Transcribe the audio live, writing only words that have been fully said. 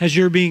As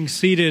you're being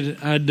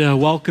seated, I'd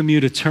welcome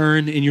you to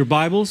turn in your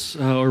Bibles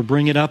or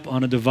bring it up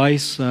on a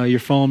device, your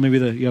phone, maybe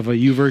you have a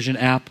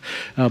YouVersion app,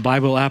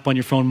 Bible app on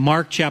your phone.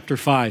 Mark chapter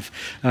 5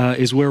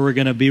 is where we're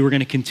going to be. We're going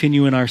to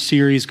continue in our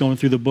series going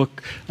through the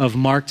book of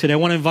Mark today. I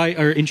want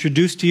to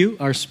introduce to you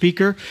our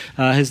speaker.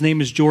 His name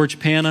is George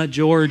Pana.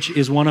 George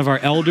is one of our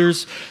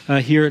elders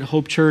here at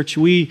Hope Church.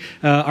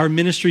 Our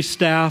ministry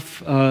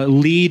staff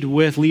lead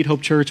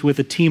Hope Church with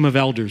a team of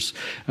elders,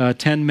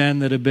 10 men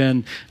that have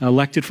been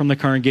elected from the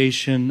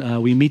congregation.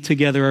 We meet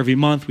together every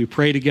month. We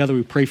pray together.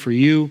 We pray for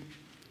you.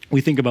 We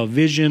think about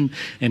vision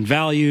and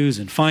values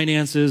and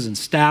finances and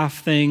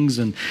staff things.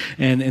 And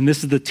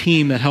this is the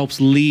team that helps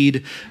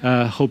lead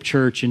Hope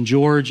Church. And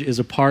George is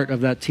a part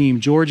of that team.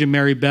 George and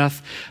Mary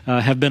Beth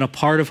have been a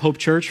part of Hope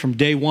Church from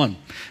day one.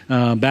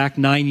 Back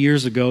 9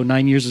 years ago,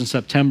 9 years in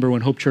September when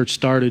Hope Church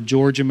started,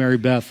 George and Mary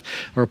Beth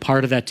are a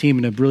part of that team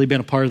and have really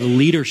been a part of the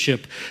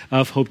leadership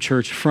of Hope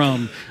Church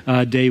from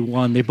day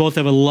one. They both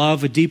have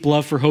a deep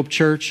love for Hope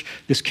Church,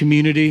 this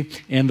community,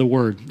 and the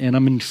Word. And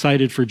I'm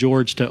excited for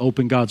George to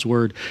open God's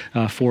Word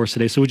for us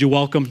today. So would you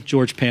welcome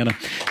George Pana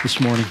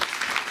this morning?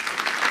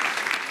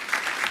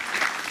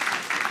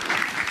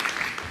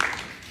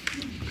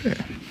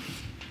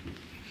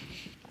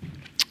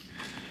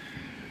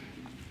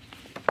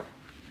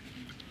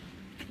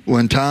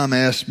 When Tom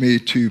asked me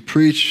to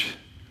preach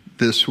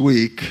this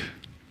week,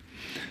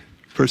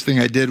 first thing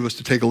I did was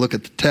to take a look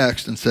at the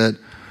text and said,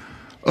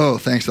 "Oh,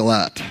 thanks a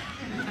lot."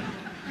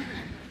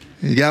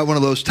 You got one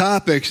of those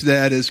topics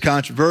that is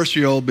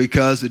controversial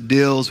because it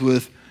deals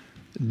with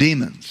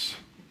demons,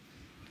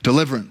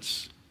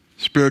 deliverance,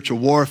 spiritual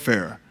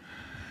warfare.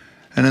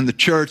 And in the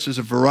church, there's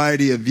a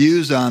variety of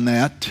views on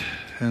that.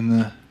 In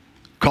the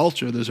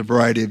culture, there's a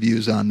variety of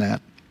views on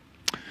that.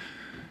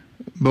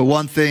 But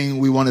one thing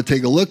we want to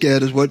take a look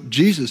at is what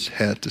Jesus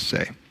had to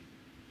say.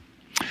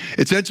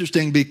 It's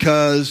interesting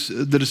because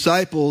the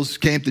disciples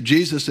came to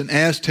Jesus and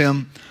asked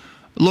him,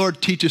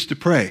 "Lord, teach us to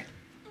pray."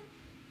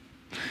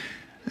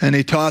 And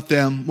he taught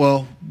them,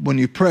 well, when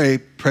you pray,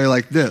 pray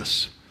like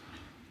this: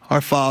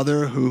 "Our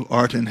Father, who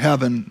art in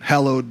heaven,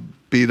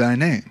 hallowed be thy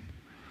name.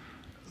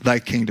 Thy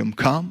kingdom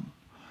come,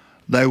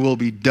 thy will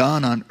be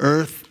done on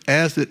earth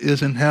as it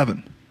is in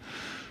heaven.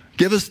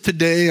 Give us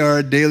today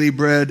our daily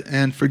bread,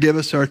 and forgive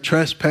us our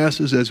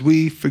trespasses as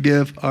we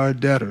forgive our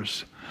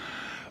debtors.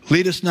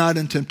 Lead us not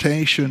in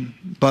temptation,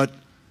 but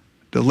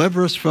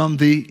deliver us from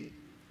the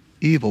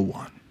evil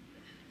one.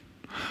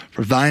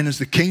 For thine is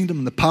the kingdom,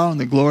 and the power, and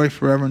the glory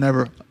forever and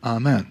ever.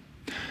 Amen."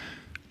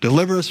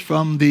 Deliver us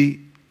from the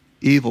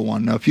evil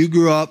one. Now, if you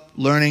grew up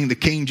learning the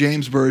King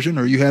James Version,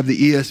 or you have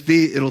the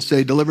ESV, it'll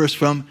say, "Deliver us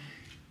from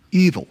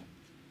evil."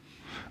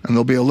 And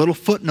there'll be a little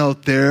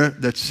footnote there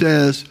that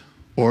says,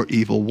 "or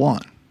evil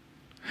one."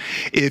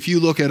 If you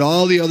look at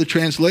all the other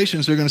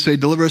translations, they're going to say,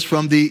 "Deliver us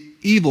from the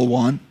evil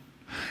one."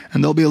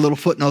 And there'll be a little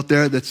footnote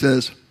there that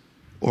says,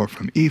 "or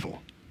from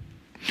evil."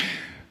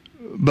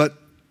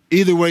 But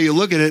either way you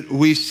look at it,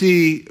 we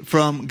see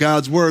from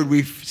God's Word,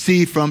 we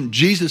see from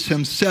Jesus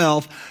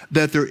himself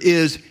that there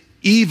is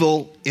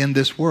evil in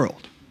this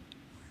world.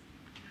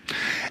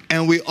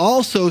 And we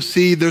also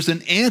see there's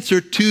an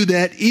answer to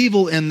that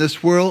evil in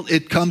this world.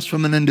 It comes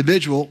from an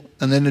individual,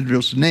 and the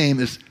individual's name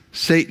is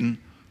Satan,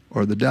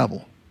 or the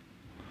devil.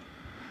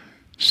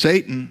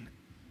 Satan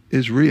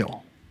is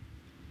real.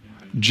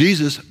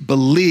 Jesus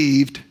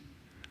believed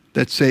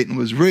that Satan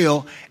was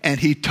real, and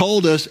he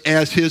told us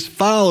as his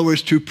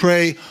followers to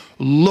pray,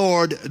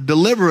 "Lord,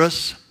 deliver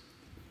us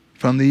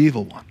from the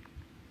evil one."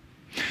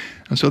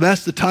 And so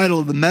that's the title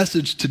of the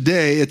message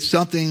today. It's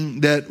something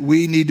that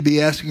we need to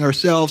be asking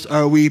ourselves: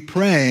 are we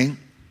praying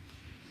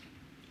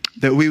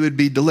that we would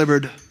be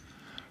delivered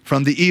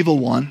from the evil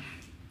one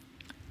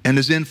and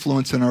his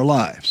influence in our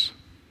lives?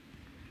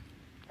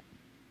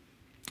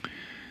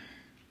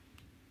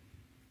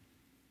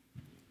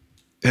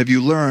 Have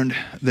you learned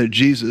that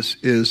Jesus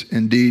is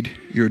indeed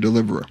your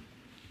deliverer?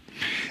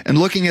 And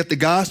looking at the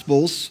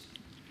Gospels,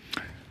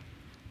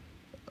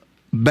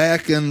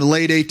 back in the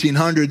late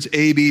 1800s,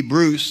 A.B.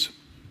 Bruce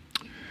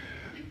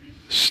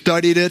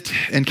studied it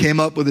and came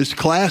up with his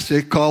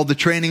classic called The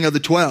Training of the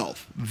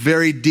 12.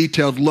 Very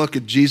detailed look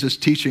at Jesus'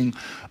 teaching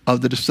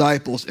of the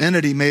disciples. In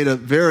it, he made a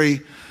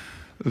very,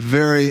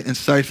 very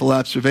insightful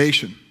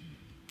observation.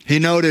 He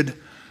noted,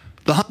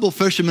 the humble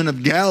fishermen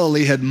of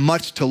Galilee had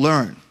much to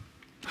learn.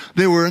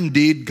 They were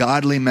indeed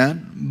godly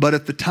men, but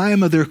at the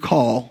time of their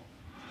call,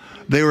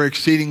 they were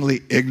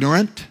exceedingly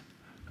ignorant,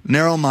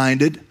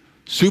 narrow-minded,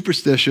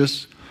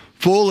 superstitious,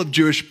 full of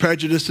Jewish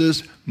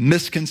prejudices,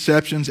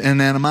 misconceptions,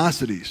 and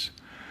animosities.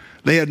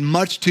 They had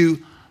much to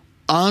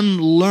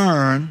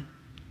unlearn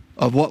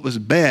of what was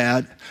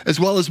bad, as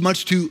well as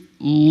much to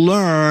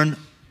learn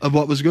of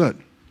what was good.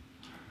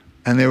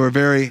 And they were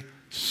very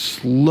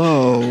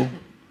slow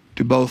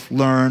to both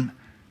learn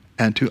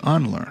and to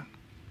unlearn.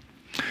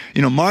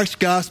 You know, Mark's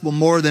gospel,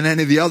 more than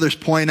any of the others,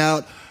 point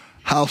out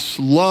how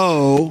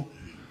slow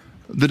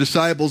the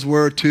disciples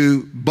were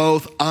to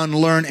both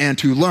unlearn and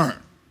to learn.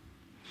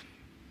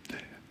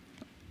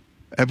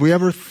 Have we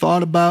ever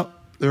thought about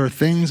there are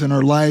things in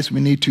our lives we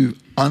need to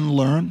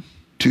unlearn,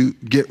 to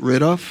get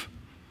rid of?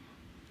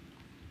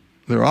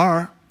 There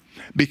are,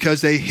 because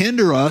they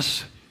hinder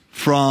us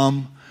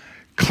from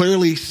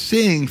clearly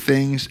seeing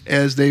things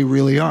as they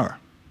really are.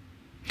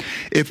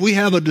 If we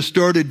have a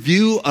distorted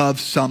view of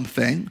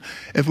something,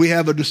 if we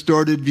have a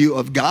distorted view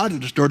of God, a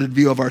distorted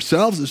view of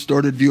ourselves, a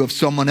distorted view of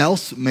someone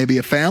else, maybe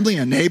a family,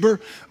 a neighbor,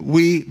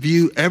 we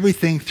view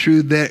everything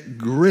through that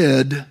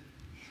grid,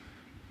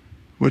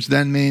 which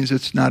then means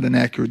it's not an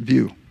accurate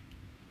view.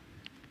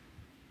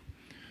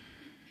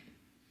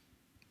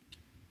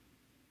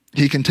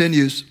 He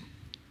continues,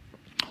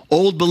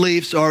 old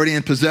beliefs already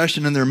in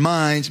possession in their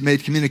minds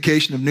made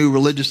communication of new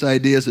religious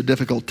ideas a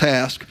difficult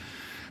task.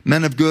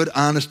 Men of good,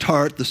 honest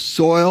heart, the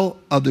soil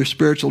of their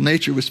spiritual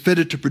nature was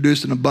fitted to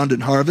produce an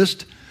abundant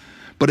harvest,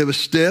 but it was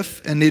stiff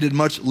and needed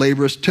much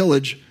laborious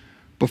tillage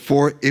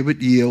before it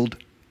would yield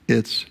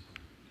its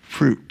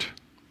fruit.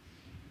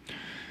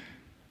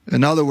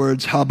 In other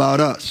words, how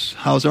about us?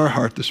 How's our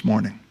heart this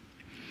morning?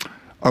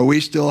 Are we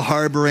still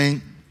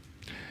harboring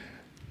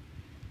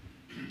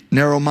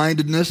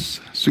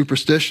narrow-mindedness,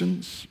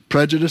 superstitions,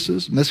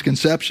 prejudices,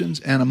 misconceptions,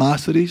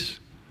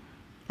 animosities?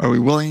 Are we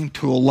willing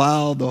to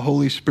allow the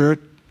Holy Spirit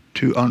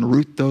to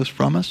unroot those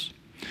from us?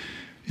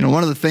 You know,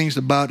 one of the things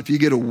about if you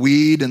get a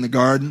weed in the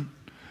garden,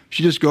 if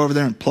you just go over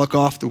there and pluck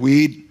off the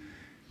weed,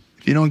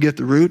 if you don't get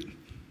the root,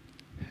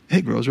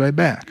 it grows right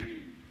back.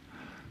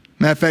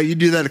 Matter of fact, you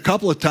do that a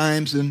couple of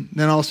times, and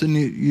then all of a sudden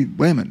you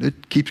wait a minute,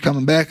 it keeps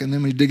coming back, and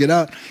then when you dig it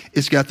out,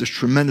 it's got this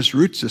tremendous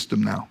root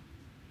system now.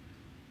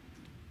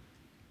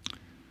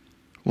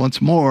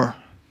 Once more,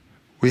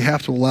 we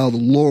have to allow the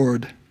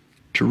Lord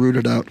to root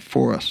it out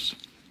for us.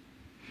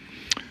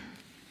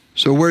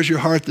 So where's your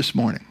heart this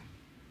morning?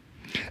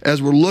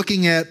 As we're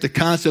looking at the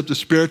concept of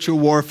spiritual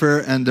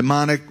warfare and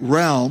demonic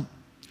realm,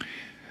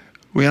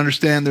 we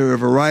understand there are a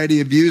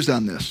variety of views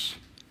on this.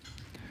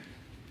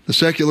 The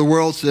secular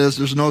world says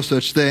there's no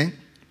such thing.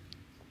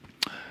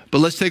 But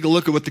let's take a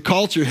look at what the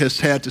culture has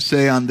had to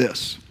say on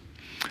this.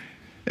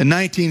 In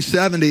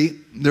 1970,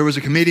 there was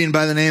a comedian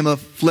by the name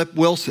of Flip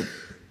Wilson.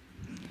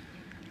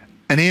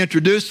 And he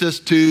introduced us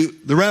to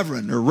the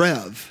Reverend, or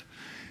Rev,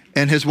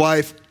 and his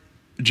wife,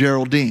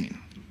 Geraldine.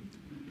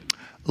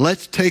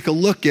 Let's take a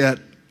look at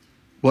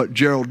what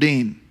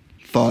Geraldine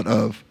thought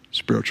of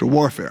spiritual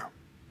warfare.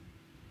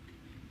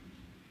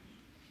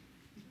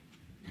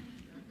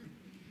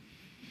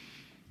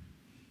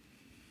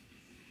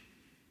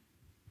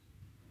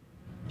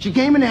 She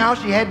came in the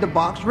house, she had the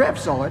box, Rev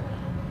saw it.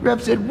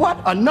 Rev said,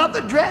 "What,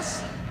 another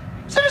dress?"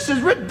 I said, "This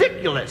is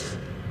ridiculous.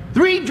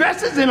 3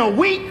 dresses in a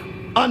week,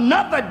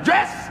 another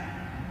dress?"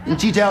 And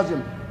she tells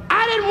him,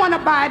 "I didn't want to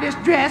buy this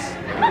dress.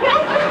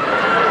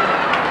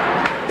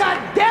 The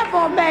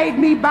devil made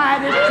me buy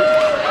this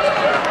dress."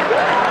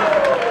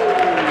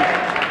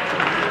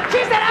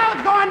 She said, "I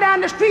was going down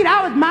the street,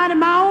 I was minding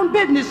my own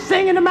business,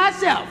 singing to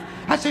myself."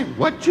 I said,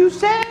 "What you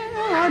said,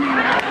 honey?"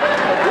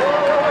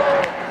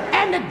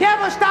 And the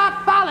devil started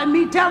following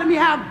me, telling me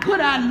how good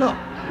I look.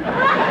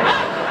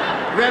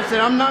 Rev said,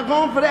 "I'm not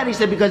going for that." He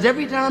said, "Because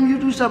every time you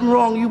do something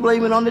wrong, you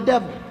blame it on the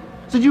devil."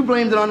 I said, "You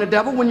blamed it on the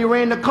devil when you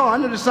ran the car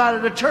into the side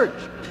of the church."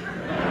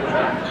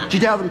 She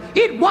tells him,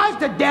 "It was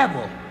the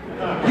devil.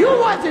 You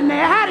wasn't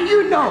there. How do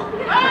you know?"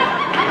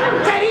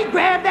 Said he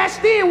grabbed that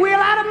steering wheel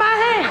out of my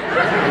hand.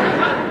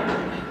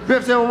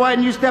 Rev said, "Well, why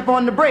didn't you step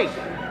on the brake?"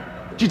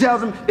 She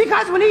tells him,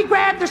 "Because when he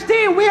grabbed the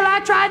steering wheel,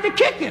 I tried to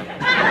kick him.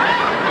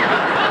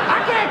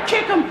 I can't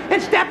kick him and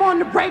step on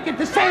the brake at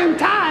the same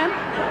time."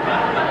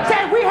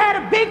 Said we had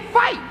a big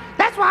fight.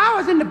 That's why I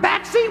was in the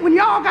back seat when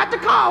y'all got the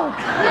call.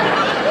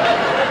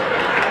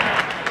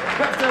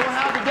 Rev said, "Well,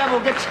 how the devil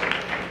get you?"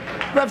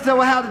 Rev said,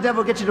 "Well, how the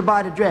devil get you to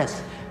buy the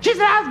dress?" She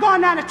said, "I was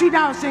going down the street,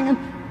 I was singing,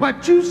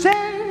 'What you say,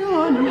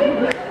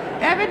 honey,'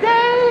 every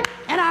day.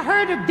 And I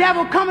heard the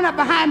devil coming up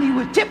behind me, he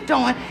was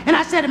tiptoeing, and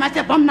I said to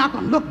myself, I'm not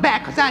going to look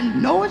back because I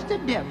know it's the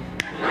devil."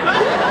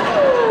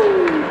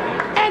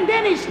 And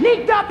then he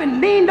sneaked up and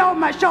leaned over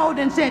my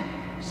shoulder and said,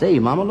 "Say,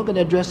 Mama, look at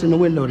that dress in the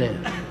window there."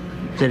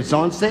 Said, "It's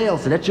on sale."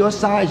 Said, "That's your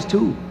size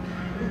too.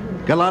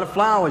 Got a lot of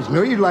flowers. You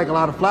know you like a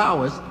lot of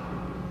flowers.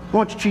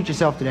 Why don't you treat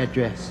yourself to that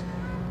dress?"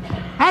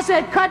 I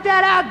said, "Cut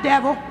that out,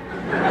 devil.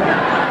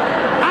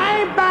 I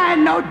ain't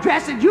buying no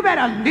dresses. You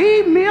better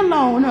leave me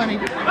alone, honey."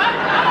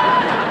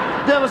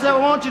 The devil said,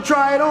 "Well, why don't you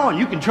try it on?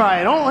 You can try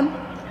it on.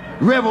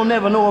 Rev will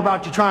never know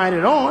about you trying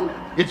it on.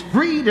 It's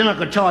free. They're not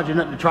going to charge you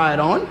nothing to try it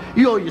on.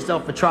 You owe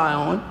yourself a try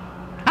on."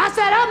 I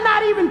said, "I'm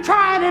not even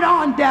trying it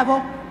on,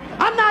 devil.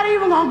 I'm not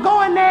even going to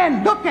go in there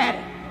and look at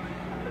it."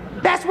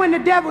 That's when the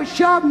devil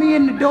shoved me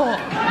in the door.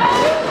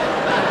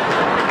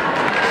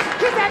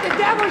 He said, "The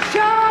devil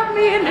shoved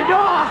me in the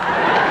door."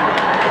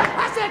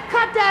 I said,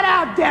 "Cut that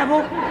out,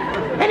 devil."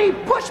 And he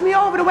pushed me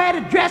over to where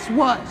the dress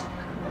was.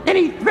 And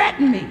he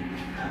threatened me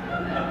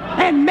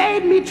and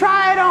made me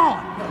try it on.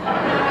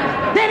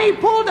 Then he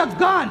pulled a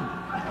gun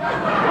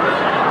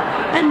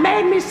and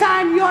made me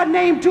sign your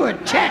name to a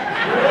check.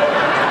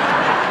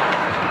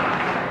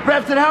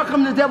 Rev said, "How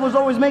come the devil's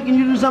always making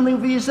you do something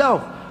for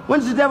yourself?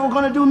 When's the devil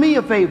going to do me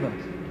a favor?"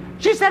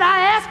 She said, I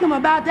asked him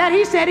about that.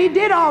 He said he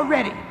did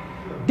already.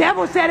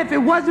 Devil said if it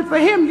wasn't for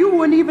him, you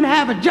wouldn't even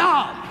have a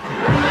job.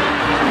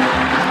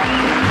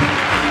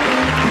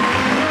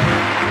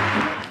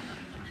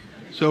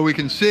 So we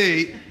can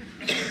see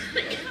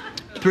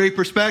three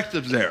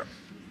perspectives there.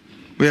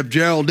 We have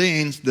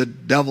Geraldine, the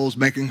devil's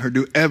making her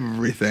do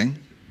everything,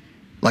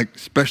 like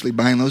especially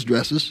buying those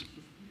dresses.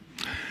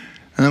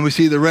 And then we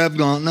see the Rev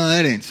going, no,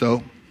 that ain't so.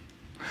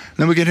 And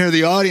then we can hear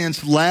the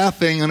audience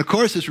laughing, and of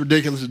course it's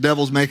ridiculous the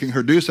devil's making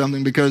her do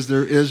something because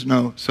there is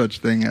no such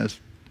thing as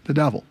the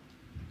devil.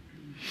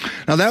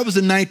 Now that was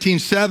in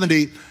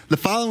 1970. The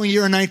following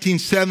year in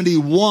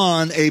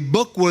 1971, a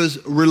book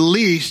was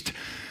released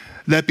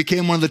that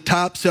became one of the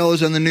top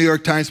sellers on the New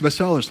York Times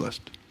bestsellers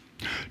list.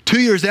 2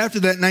 years after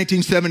that,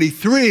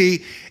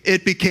 1973,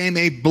 it became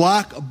a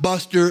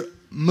blockbuster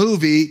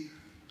movie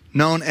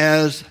known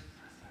as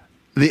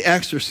The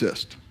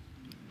Exorcist.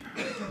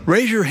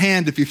 Raise your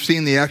hand if you've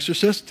seen The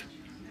Exorcist.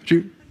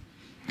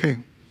 Okay,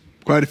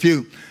 quite a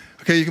few.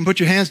 Okay, you can put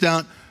your hands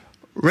down.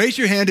 Raise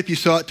your hand if you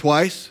saw it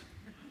twice.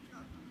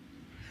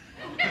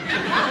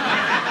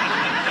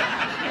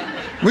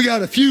 We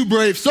got a few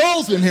brave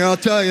souls in here, I'll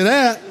tell you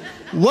that.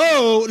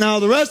 Whoa, now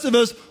the rest of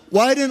us,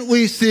 why didn't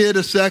we see it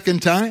a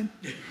second time?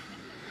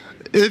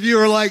 If you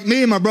were like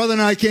me, my brother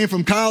and I came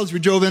from college. We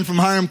drove in from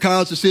Hiram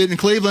College to see it in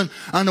Cleveland.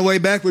 On the way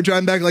back, we're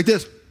driving back like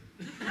this.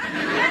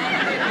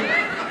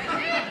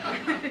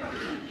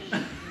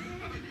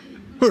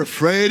 We're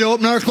afraid to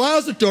open our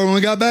closet door when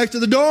we got back to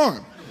the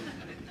dorm.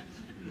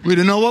 We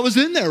didn't know what was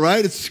in there,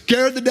 right? It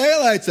scared the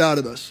daylights out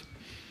of us.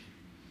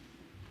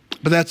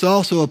 But that's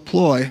also a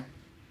ploy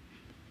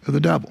of the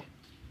devil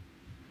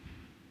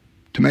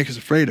to make us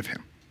afraid of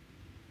him.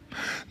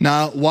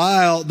 Now,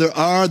 while there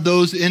are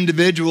those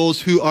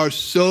individuals who are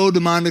so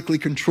demonically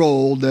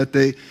controlled that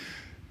they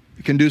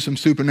can do some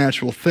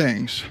supernatural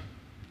things,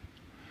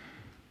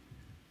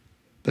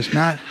 that's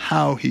not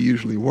how he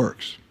usually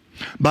works.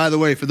 By the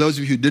way, for those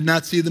of you who did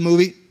not see the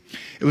movie,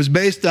 it was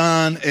based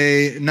on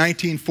a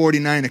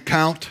 1949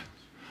 account,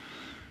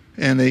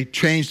 and they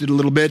changed it a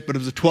little bit, but it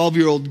was a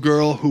 12-year-old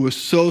girl who was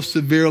so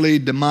severely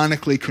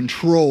demonically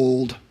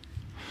controlled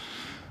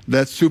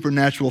that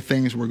supernatural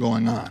things were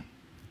going on.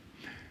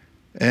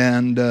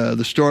 And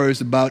the story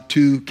is about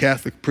two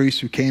Catholic priests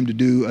who came to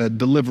do a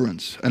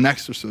deliverance, an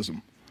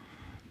exorcism,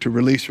 to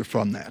release her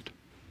from that.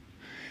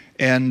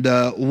 And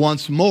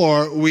once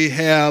more, we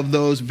have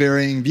those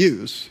varying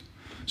views.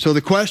 So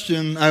the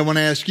question I want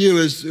to ask you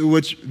is,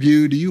 which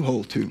view do you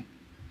hold to?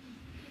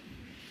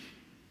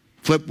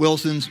 Flip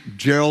Wilson's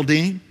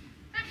Geraldine?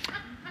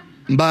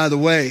 And by the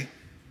way,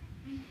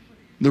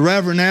 the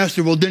Reverend asked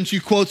her, well, didn't you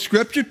quote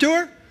scripture to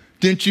her?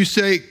 Didn't you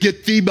say,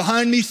 get thee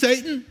behind me,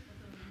 Satan?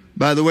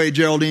 By the way,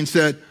 Geraldine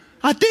said,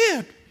 I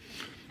did.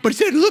 But he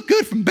said it looked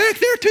good from back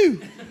there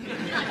too.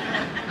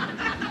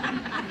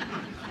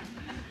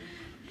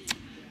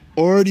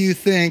 Or do you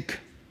think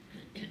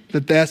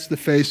that that's the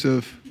face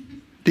of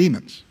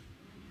demons?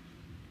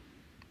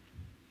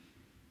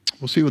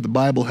 We'll see what the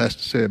Bible has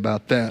to say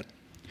about that.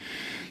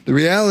 The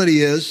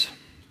reality is,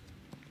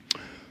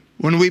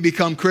 when we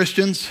become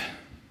Christians,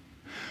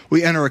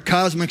 we enter a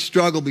cosmic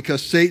struggle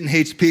because Satan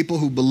hates people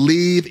who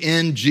believe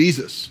in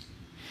Jesus.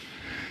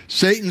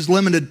 Satan's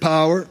limited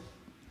power,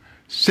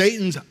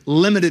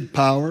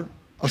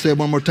 I'll say it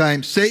one more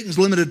time, Satan's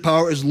limited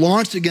power is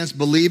launched against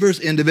believers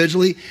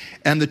individually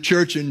and the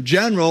church in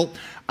general.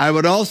 I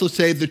would also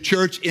say the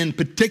church in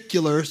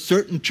particular,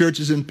 certain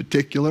churches in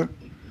particular.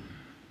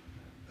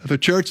 If a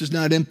church is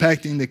not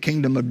impacting the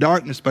kingdom of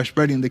darkness by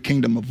spreading the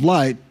kingdom of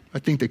light, I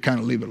think they kind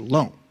of leave it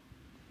alone.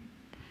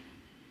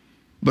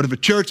 But if a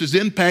church is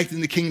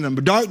impacting the kingdom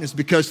of darkness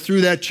because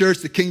through that church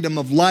the kingdom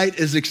of light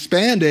is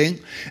expanding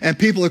and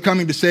people are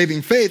coming to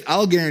saving faith,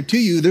 I'll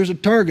guarantee you there's a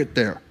target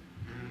there.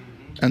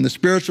 And the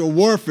spiritual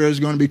warfare is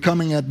going to be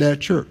coming at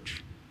that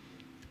church.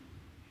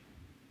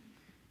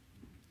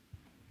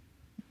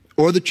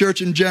 Or the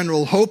church in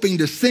general, hoping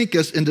to sink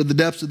us into the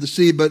depths of the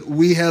sea, but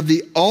we have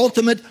the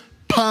ultimate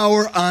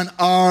power on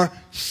our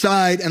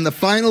side and the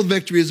final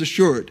victory is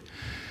assured.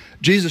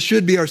 Jesus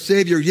should be our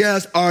Savior,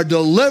 yes, our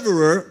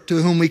deliverer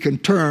to whom we can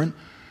turn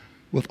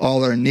with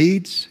all our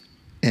needs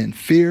and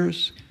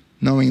fears,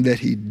 knowing that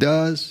He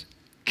does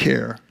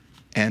care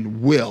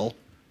and will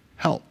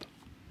help.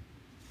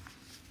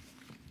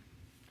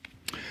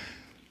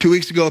 2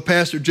 weeks ago,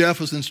 Pastor Jeff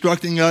was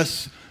instructing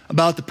us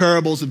about the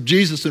parables of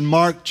Jesus in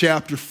Mark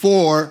chapter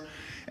 4,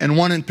 and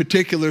one in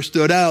particular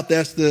stood out.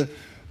 That's the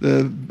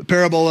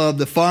parable of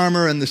the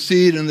farmer and the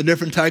seed and the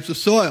different types of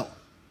soil.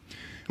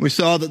 We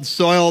saw that the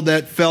soil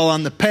that fell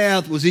on the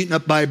path was eaten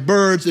up by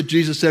birds that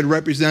Jesus said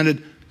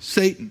represented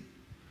Satan,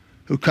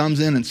 who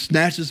comes in and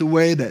snatches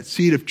away that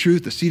seed of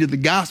truth, the seed of the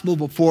gospel,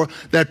 before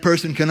that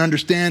person can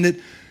understand it,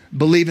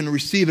 believe and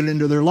receive it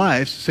into their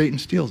lives. Satan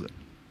steals it.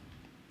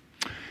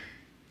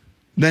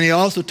 Then he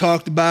also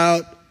talked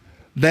about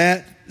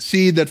that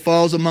seed that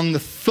falls among the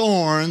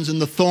thorns,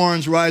 and the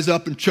thorns rise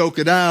up and choke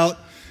it out.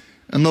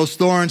 And those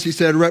thorns, he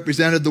said,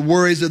 represented the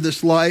worries of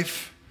this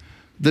life,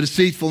 the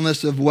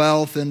deceitfulness of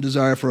wealth, and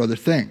desire for other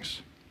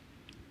things.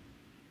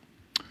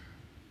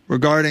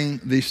 regarding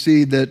the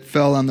seed that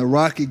fell on the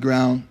rocky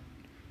ground,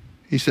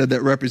 he said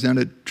that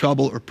represented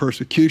trouble or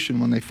persecution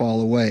when they fall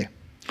away.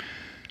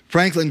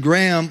 Franklin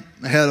Graham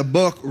had a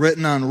book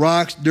written on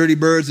rocks, dirty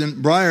birds,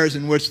 and briars,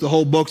 in which the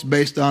whole book's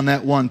based on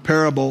that one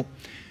parable.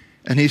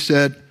 And he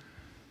said,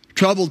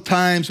 troubled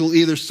times will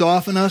either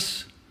soften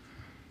us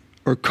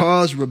or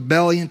cause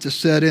rebellion to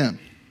set in.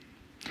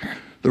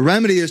 The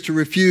remedy is to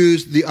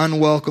refuse the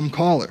unwelcome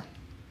caller.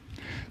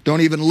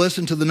 Don't even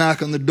listen to the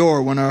knock on the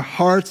door. When our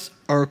hearts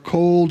are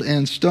cold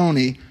and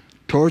stony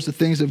towards the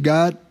things of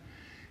God,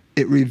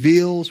 it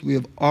reveals we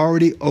have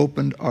already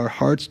opened our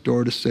heart's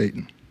door to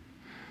Satan.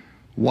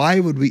 Why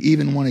would we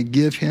even want to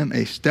give him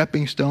a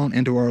stepping stone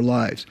into our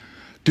lives?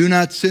 Do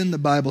not sin, the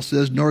Bible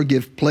says, nor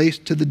give place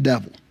to the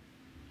devil.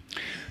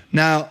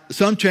 Now,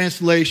 some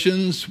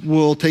translations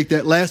will take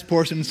that last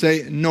portion and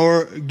say,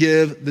 nor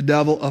give the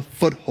devil a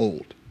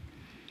foothold.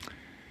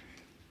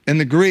 In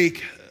the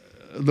Greek,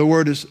 the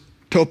word is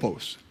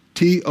topos,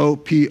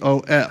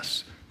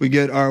 T-O-P-O-S. We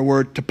get our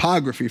word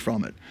topography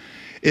from it.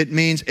 It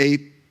means a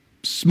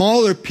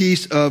smaller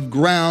piece of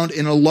ground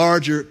in a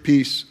larger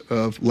piece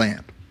of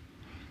land.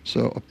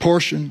 So a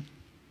portion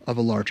of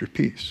a larger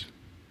piece.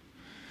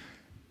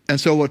 And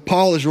so what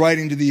Paul is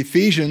writing to the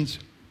Ephesians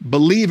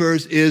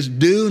believers is,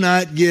 do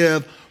not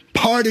give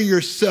part of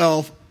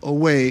yourself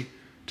away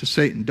to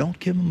Satan. Don't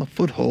give him a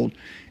foothold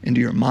into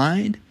your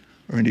mind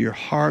or into your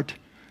heart,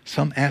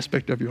 some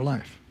aspect of your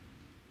life.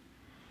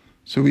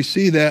 So we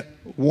see that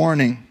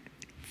warning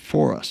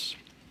for us.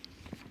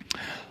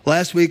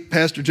 Last week,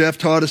 Pastor Jeff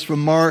taught us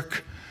from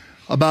Mark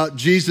about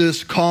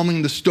Jesus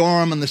calming the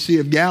storm on the Sea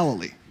of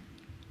Galilee.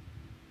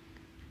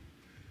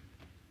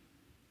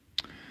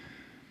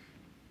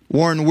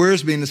 Warren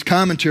Wiersbe, in his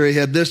commentary,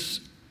 had this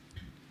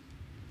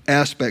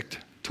aspect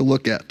to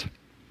look at.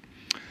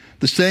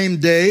 The same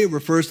day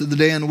refers to the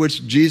day on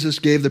which Jesus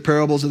gave the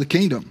parables of the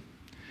kingdom.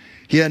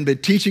 He had been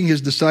teaching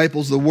his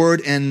disciples the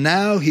word, and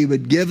now he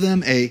would give them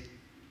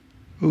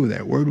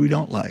that word we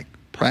don't like,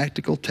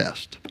 practical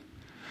test,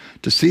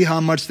 to see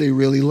how much they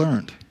really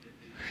learned.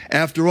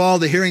 After all,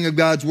 the hearing of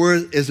God's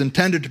word is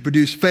intended to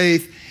produce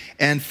faith,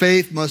 and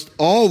faith must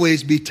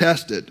always be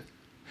tested.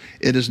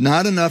 It is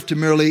not enough to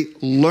merely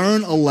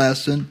learn a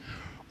lesson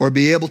or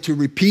be able to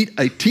repeat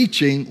a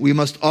teaching. We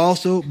must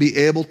also be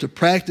able to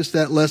practice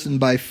that lesson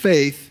by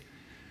faith,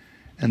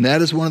 and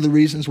that is one of the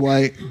reasons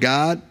why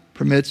God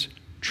permits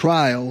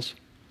trials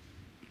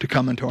to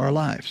come into our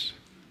lives.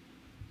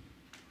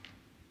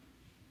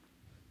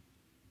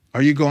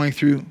 Are you going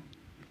through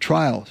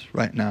trials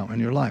right now in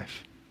your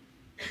life?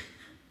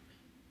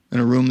 In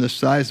a room this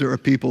size, there are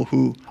people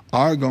who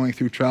are going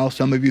through trials.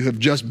 Some of you have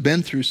just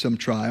been through some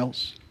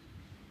trials.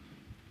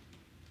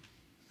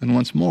 And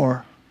once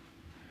more,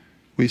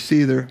 we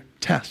see their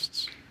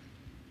tests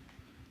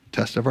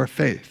of our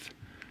faith.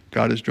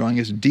 God is drawing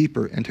us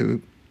deeper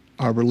into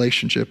our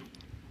relationship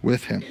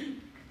with him.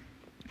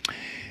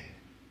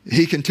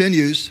 He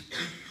continues,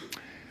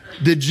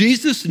 did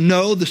Jesus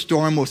know the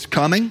storm was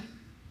coming?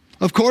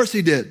 Of course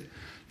he did.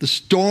 The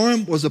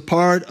storm was a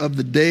part of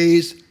the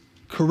day's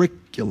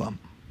curriculum.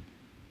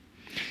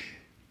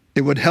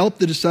 It would help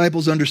the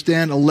disciples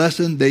understand a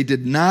lesson they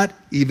did not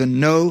even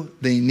know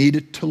they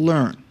needed to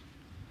learn.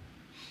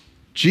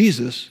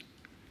 Jesus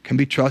can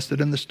be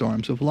trusted in the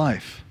storms of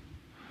life.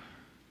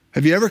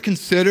 Have you ever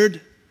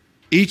considered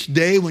each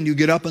day when you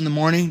get up in the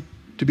morning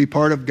to be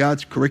part of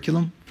God's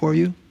curriculum for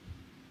you?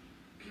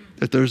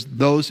 That there's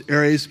those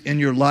areas in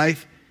your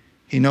life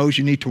he knows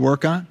you need to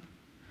work on?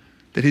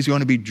 That he's going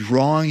to be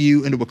drawing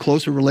you into a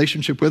closer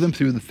relationship with him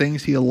through the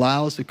things he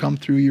allows to come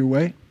through your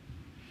way?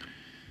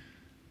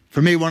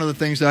 For me, one of the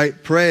things I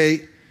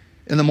pray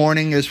in the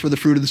morning is for the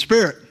fruit of the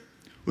Spirit,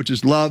 which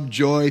is love,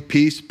 joy,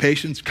 peace,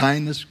 patience,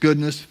 kindness,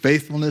 goodness,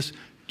 faithfulness,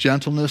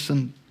 gentleness,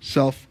 and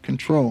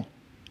self-control.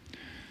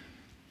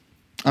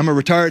 I'm a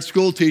retired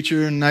school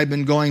teacher, and I've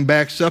been going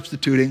back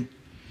substituting.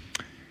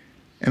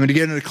 And when you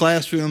get in a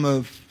classroom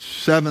of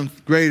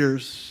 7th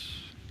graders,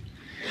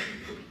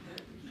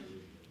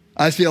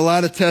 I see a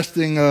lot of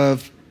testing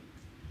of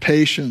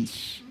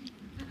patience,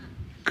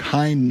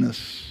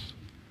 kindness,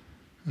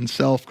 and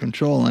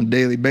self-control on a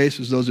daily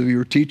basis. Those of you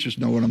who are teachers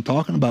know what I'm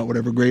talking about,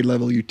 whatever grade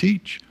level you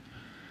teach.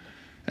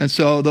 And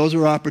so those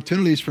are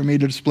opportunities for me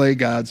to display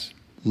God's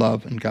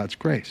love and God's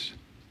grace.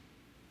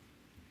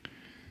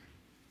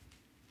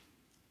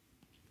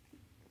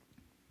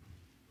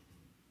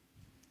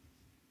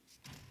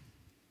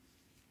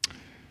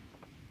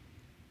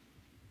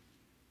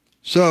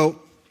 So,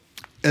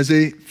 as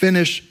they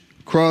finish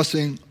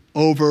crossing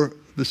over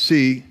the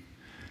sea,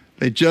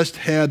 they just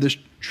had this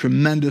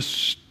tremendous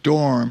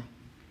storm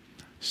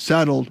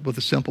settled with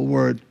a simple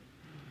word: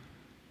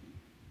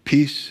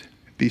 peace,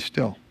 be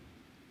still.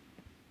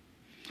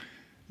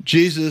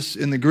 Jesus,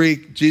 in the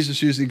Greek,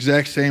 Jesus used the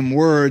exact same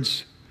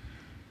words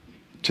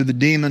to the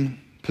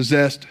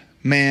demon-possessed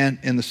man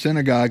in the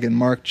synagogue in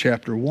Mark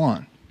chapter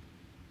 1.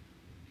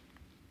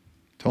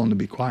 Told him to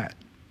be quiet.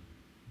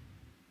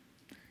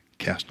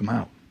 Cast him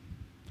out.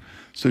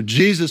 So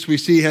Jesus, we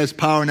see, has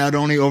power not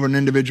only over an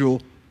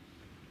individual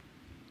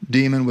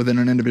demon within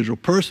an individual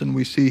person,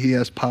 we see he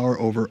has power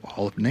over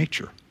all of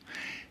nature.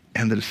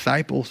 And the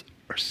disciples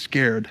are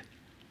scared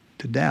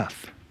to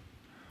death.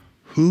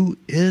 Who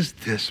is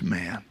this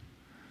man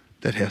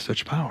that has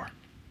such power?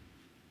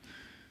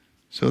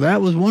 So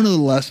that was one of the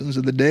lessons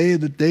of the day.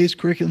 The day's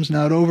curriculum's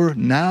not over.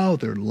 Now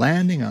they're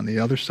landing on the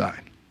other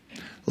side.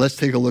 Let's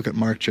take a look at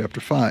Mark chapter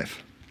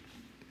 5.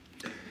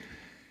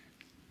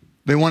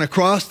 They went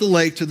across the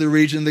lake to the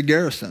region of the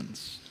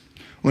Gerasenes.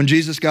 When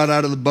Jesus got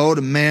out of the boat,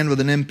 a man with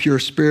an impure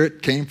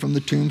spirit came from the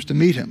tombs to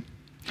meet him.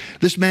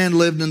 This man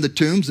lived in the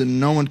tombs, and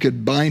no one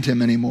could bind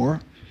him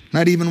anymore,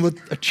 not even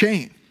with a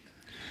chain.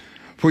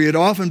 For he had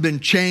often been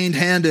chained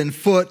hand and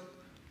foot,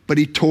 but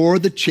he tore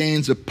the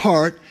chains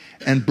apart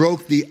and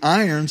broke the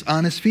irons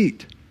on his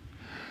feet.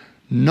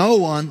 No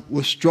one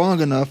was strong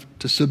enough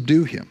to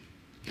subdue him.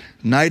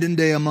 Night and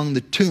day among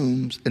the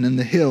tombs and in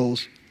the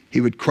hills,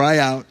 he would cry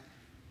out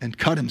and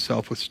cut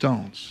himself with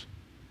stones.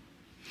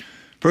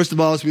 First of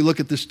all, as we look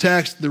at this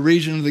text, the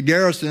region of the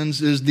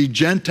Gerasenes is the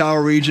Gentile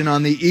region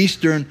on the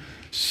eastern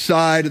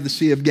side of the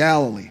Sea of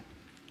Galilee.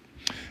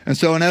 And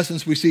so in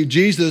essence, we see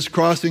Jesus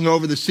crossing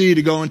over the sea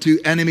to go into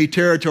enemy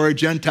territory,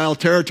 Gentile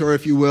territory,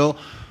 if you will,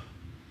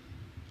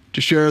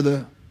 to share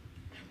the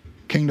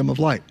kingdom of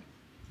light.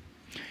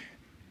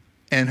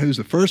 And who's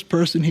the first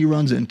person he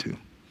runs into?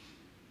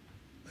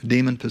 A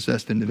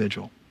demon-possessed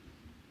individual.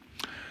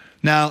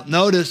 Now,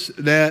 notice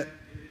that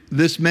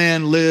this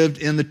man lived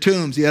in the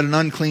tombs. He had an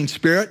unclean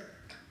spirit,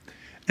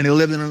 and he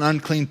lived in an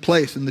unclean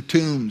place, in the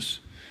tombs,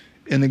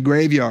 in the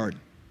graveyard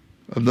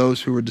of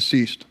those who were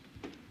deceased.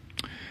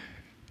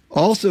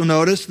 Also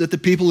notice that the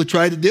people who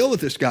tried to deal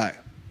with this guy,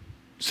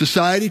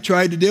 society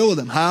tried to deal with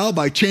him. How?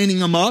 By chaining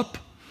him up,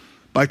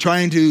 by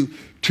trying to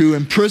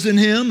imprison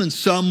him in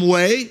some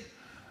way.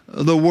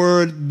 The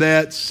word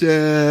that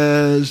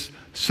says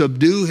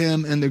subdue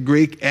him in the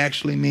Greek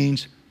actually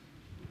means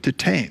to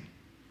tame,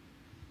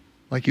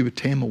 like you would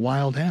tame a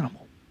wild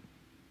animal.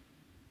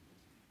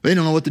 They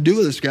don't know what to do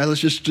with this guy. Let's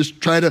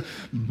just try to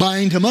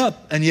bind him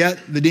up. And yet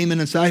the demon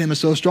inside him is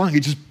so strong, he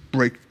just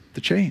breaks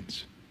the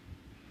chains.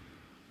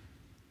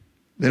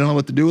 They don't know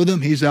what to do with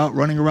him. He's out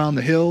running around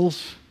the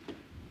hills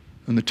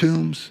and the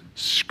tombs,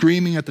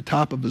 screaming at the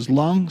top of his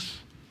lungs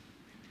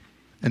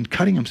and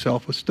cutting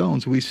himself with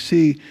stones. We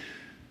see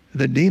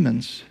the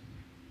demons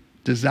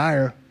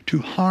desire to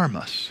harm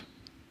us.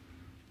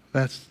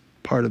 That's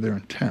part of their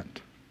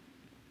intent.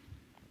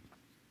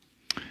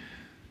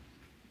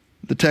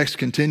 The text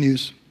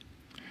continues.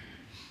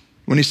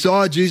 When he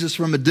saw Jesus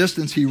from a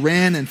distance, he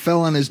ran and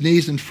fell on his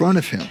knees in front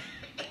of him.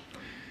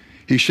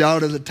 He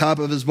shouted at the top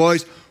of his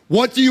voice,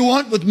 "What do you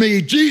want with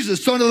me,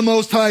 Jesus, Son of the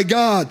Most High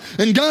God?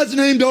 In God's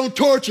name, don't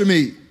torture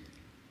me."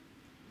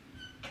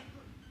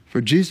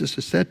 For Jesus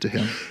has said to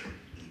him,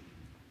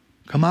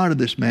 "Come out of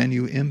this man,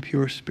 you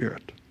impure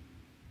spirit."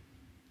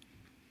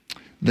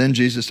 Then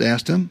Jesus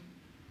asked him,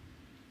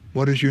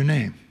 "What is your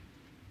name?"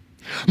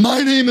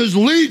 "My name is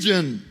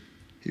Legion,"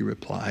 he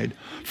replied,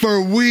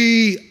 "for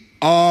we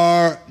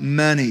are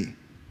many."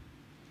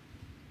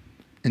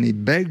 And he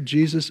begged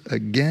Jesus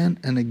again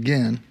and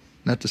again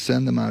not to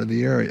send them out of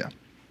the area.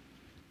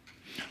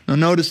 Now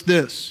notice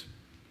this.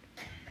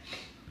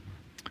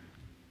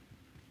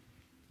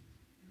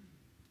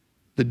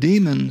 The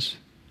demons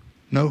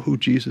know who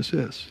Jesus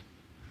is.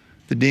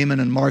 The demon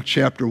in Mark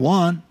chapter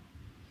 1,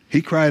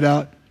 he cried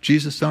out,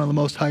 "Jesus, Son of the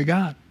Most High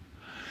God."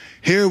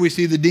 Here we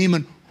see the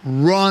demon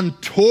run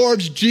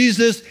towards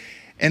Jesus,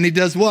 and he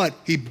does what?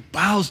 He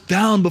bows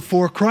down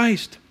before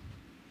Christ.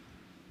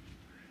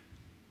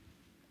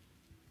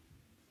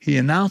 He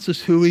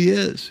announces who he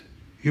is.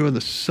 You are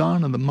the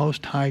Son of the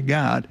Most High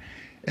God.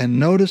 And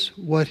notice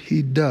what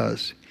he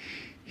does.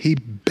 He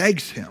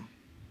begs him,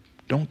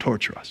 "Don't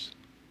torture us."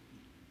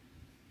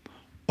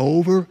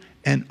 Over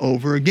and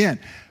over again.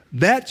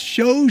 That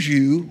shows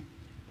you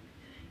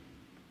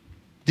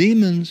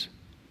demons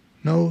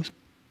know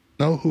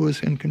who is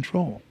in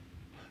control.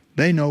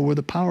 They know where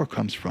the power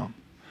comes from.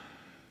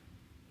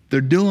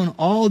 They're doing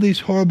all these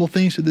horrible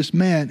things to this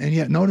man, and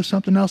yet notice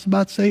something else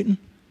about Satan?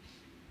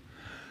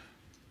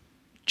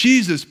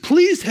 Jesus,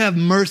 please have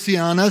mercy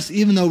on us,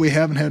 even though we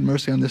haven't had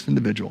mercy on this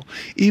individual.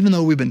 Even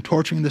though we've been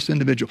torturing this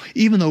individual.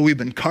 Even though we've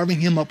been carving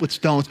him up with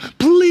stones.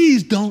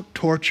 Please don't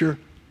torture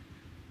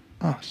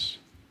us.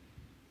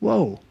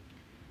 Whoa.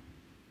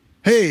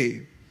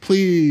 Hey,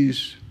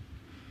 please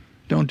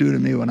don't do to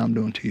me what I'm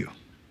doing to you.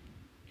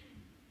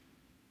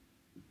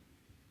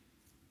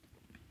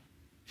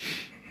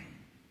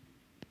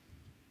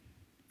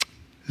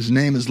 His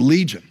name is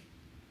Legion,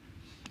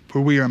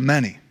 for we are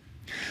many.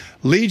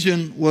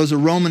 Legion was a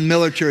Roman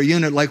military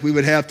unit like we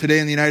would have today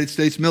in the United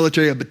States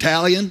military, a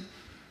battalion.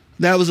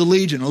 That was a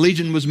legion. A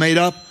legion was made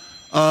up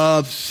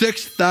of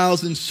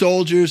 6,000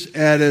 soldiers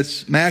at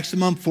its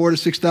maximum, 4,000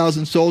 to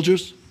 6,000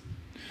 soldiers.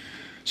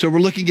 So we're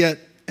looking at,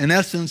 in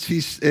essence,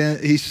 he's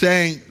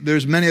saying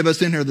there's many of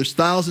us in here. There's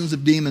thousands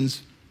of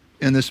demons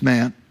in this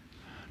man,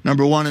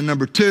 number one. And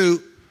number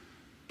two,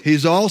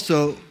 he's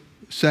also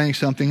saying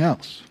something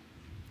else.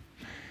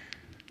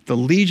 The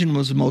legion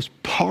was the most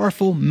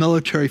powerful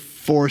military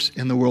force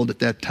in the world at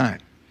that time.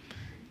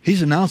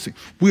 He's announcing,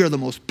 we are the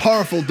most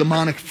powerful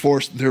demonic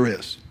force there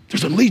is.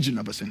 There's a legion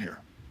of us in here.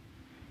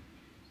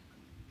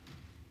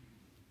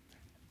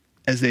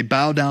 As they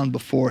bow down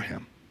before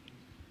him,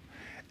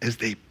 as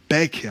they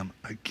beg him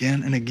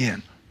again and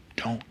again,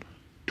 don't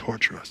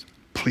torture us.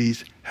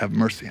 Please have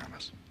mercy on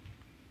us.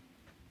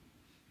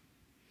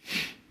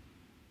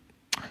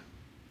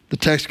 The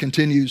text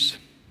continues.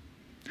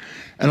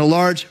 And a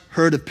large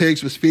herd of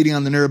pigs was feeding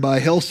on the nearby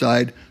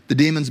hillside. The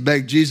demons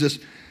begged Jesus,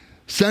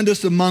 send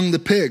us among the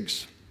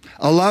pigs.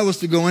 Allow us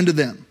to go into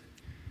them.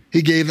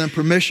 He gave them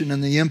permission,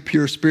 and the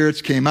impure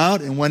spirits came out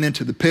and went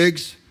into the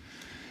pigs.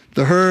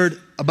 The herd,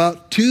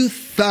 about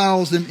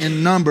 2,000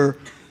 in number,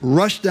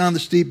 rushed down the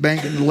steep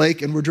bank into the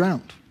lake and were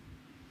drowned.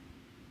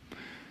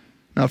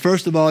 Now,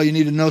 first of all, you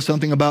need to know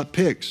something about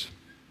pigs.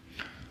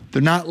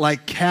 They're not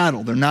like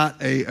cattle. They're not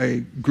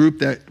a group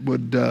that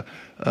would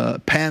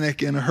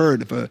panic in a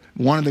herd. If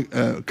one of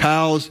the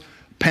cows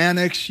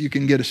panics, you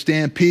can get a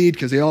stampede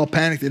because they all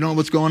panic. They don't know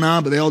what's going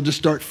on, but they all just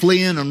start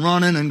fleeing and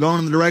running and going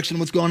in the direction of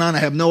what's going on. I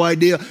have no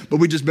idea, but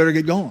we just better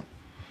get going.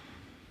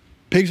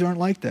 Pigs aren't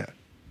like that.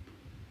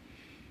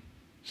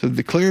 So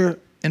the clear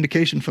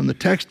indication from the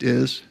text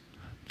is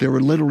there were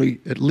literally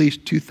at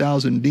least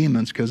 2,000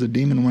 demons because a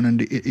demon went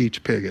into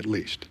each pig at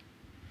least.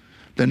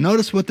 Then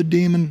notice what the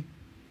demon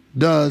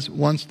does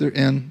once they're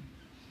in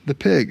the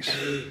pigs.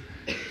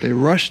 They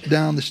rushed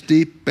down the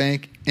steep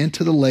bank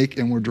into the lake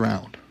and were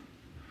drowned.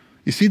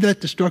 You see that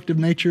destructive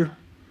nature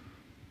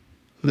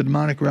of the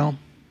demonic realm?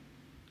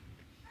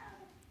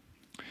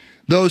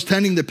 Those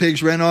tending the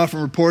pigs ran off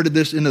and reported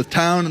this in the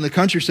town and the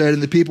countryside,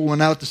 and the people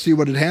went out to see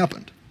what had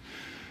happened.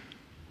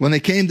 When they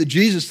came to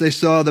Jesus, they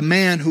saw the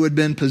man who had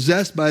been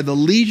possessed by the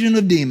legion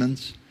of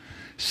demons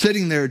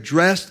sitting there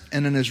dressed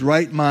and in his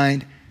right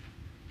mind,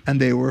 and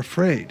they were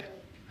afraid.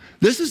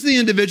 This is the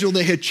individual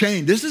they had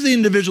chained. This is the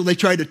individual they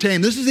tried to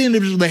tame. This is the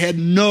individual they had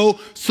no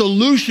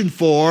solution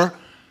for.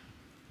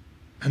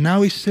 And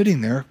now he's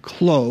sitting there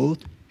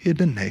clothed. He had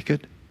been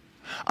naked.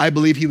 I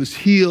believe he was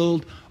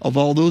healed of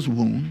all those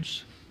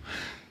wounds,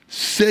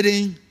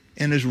 sitting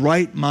in his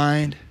right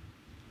mind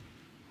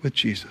with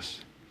Jesus.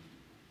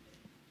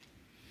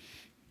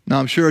 Now,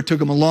 I'm sure it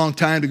took him a long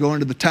time to go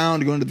into the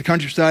town, to go into the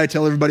countryside,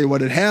 tell everybody what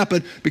had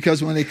happened,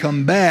 because when they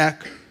come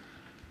back,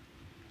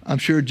 I'm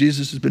sure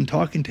Jesus has been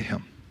talking to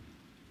him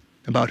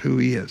about who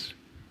he is,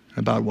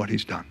 about what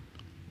he's done.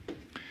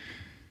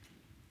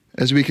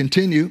 As we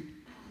continue,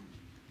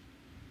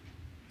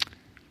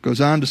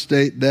 goes on to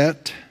state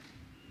that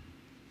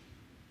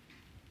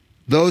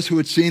those who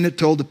had seen it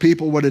told the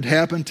people what had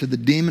happened to the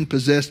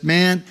demon-possessed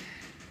man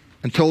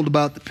and told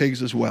about the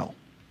pigs as well.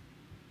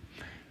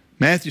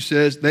 Matthew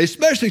says they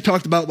especially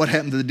talked about what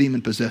happened to the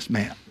demon-possessed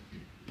man.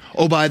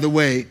 Oh, by the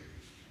way,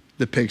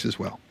 the pigs as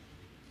well.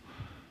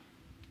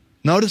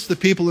 Notice the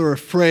people are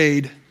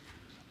afraid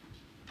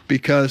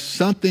because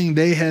something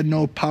they had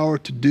no power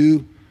to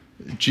do,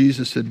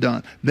 Jesus had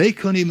done. They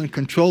couldn't even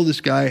control this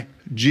guy.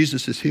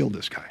 Jesus has healed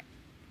this guy.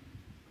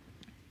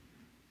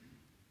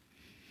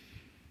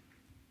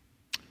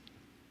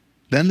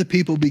 Then the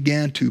people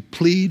began to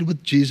plead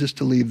with Jesus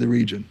to leave the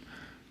region.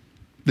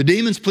 The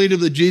demons pleaded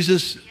with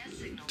Jesus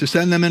to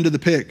send them into the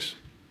pigs.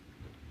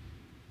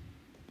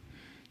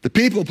 The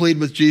people plead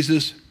with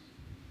Jesus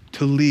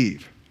to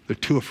leave. They're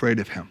too afraid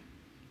of him.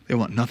 They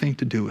want nothing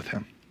to do with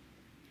him.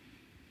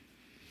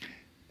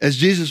 As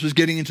Jesus was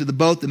getting into the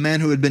boat, the man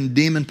who had been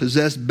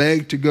demon-possessed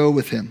begged to go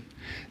with him.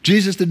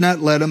 Jesus did not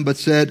let him, but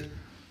said,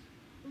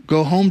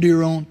 "Go home to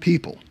your own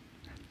people.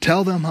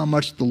 Tell them how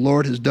much the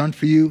Lord has done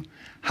for you,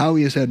 how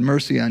he has had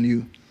mercy on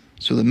you."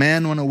 So the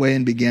man went away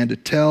and began to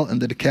tell in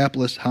the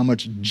Decapolis how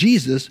much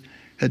Jesus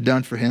had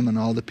done for him, and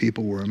all the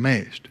people were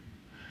amazed.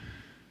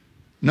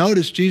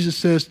 Notice Jesus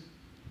says,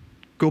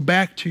 go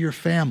back to your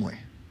family.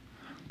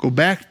 Go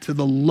back to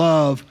the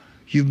love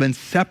you've been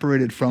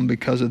separated from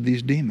because of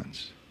these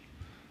demons.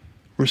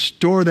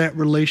 Restore that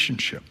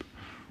relationship.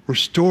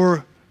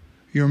 Restore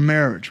your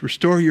marriage.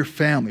 Restore your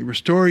family.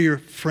 Restore your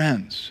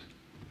friends.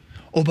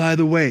 Oh, by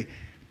the way,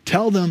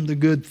 tell them the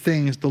good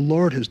things the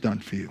Lord has done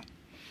for you.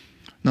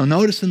 Now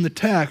notice in the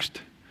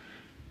text,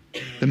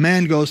 the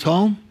man goes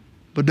home,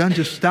 but doesn't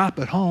just stop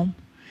at home.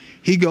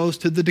 He goes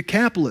to the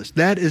Decapolis.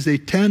 That is a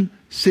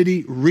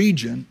 10-city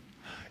region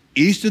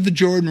east of the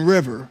Jordan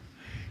River.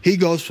 He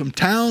goes from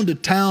town to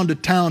town to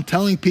town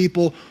telling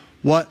people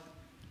what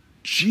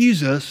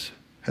Jesus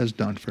has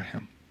done for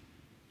him.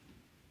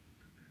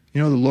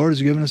 You know, the Lord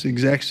has given us the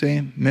exact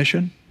same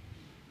mission.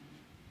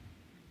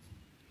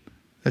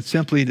 That's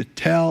simply to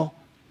tell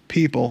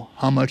people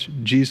how much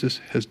Jesus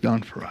has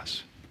done for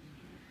us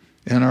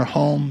in our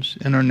homes,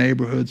 in our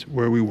neighborhoods,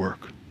 where we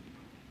work.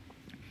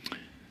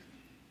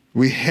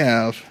 We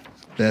have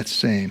that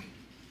same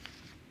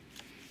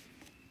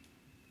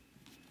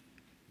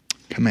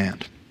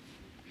command.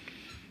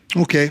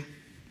 Okay.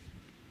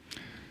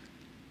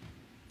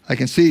 I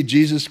can see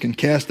Jesus can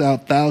cast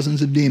out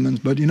thousands of demons,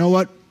 but you know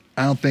what?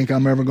 I don't think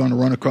I'm ever going to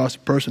run across a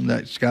person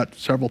that's got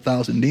several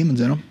thousand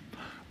demons in them.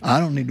 I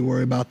don't need to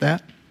worry about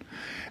that.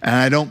 And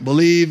I don't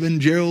believe in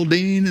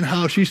Geraldine and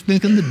how she's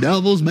thinking the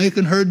devil's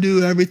making her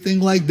do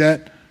everything like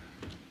that.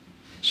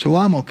 So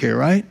I'm okay,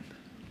 right?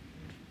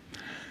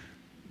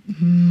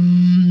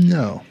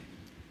 No.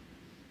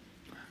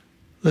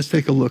 Let's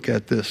take a look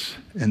at this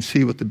and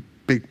see what the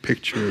big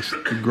picture is,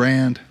 the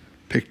grand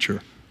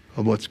picture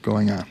of what's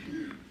going on.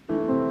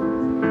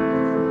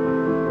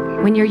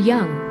 When you're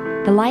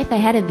young, the life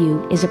ahead of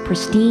you is a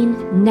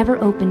pristine,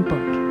 never-opened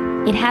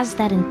book. It has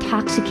that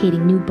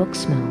intoxicating new book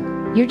smell.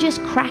 You're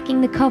just cracking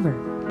the cover.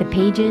 The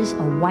pages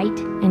are white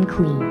and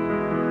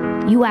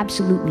clean. You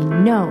absolutely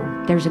know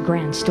there's a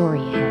grand story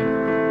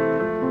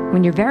ahead.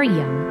 When you're very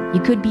young,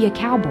 you could be a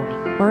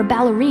cowboy or a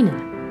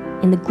ballerina.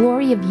 In the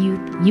glory of youth,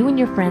 you and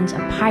your friends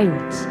are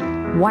pirates,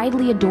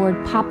 widely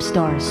adored pop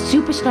stars,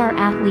 superstar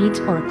athletes,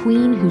 or a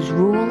queen whose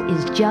rule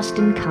is just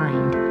and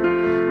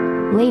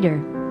kind.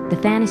 Later, the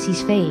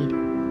fantasies fade,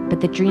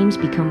 but the dreams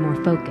become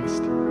more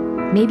focused.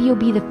 Maybe you'll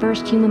be the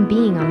first human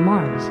being on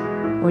Mars,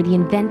 or the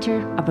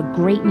inventor of a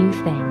great new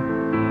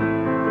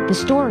thing. The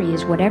story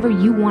is whatever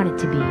you want it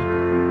to be,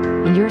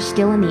 and you're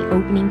still in the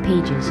opening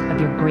pages of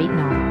your great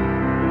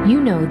novel. You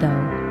know,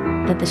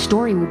 though, that the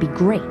story will be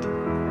great.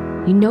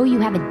 You know you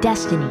have a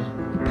destiny,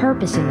 a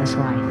purpose in this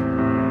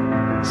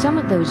life. Some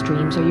of those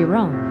dreams are your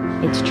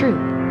own, it's true,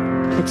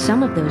 but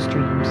some of those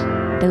dreams,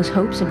 those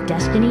hopes of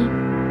destiny,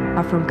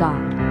 are from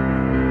God.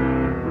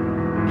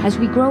 As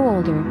we grow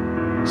older,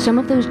 some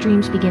of those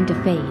dreams begin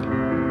to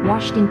fade,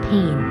 washed in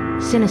pain,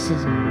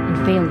 cynicism,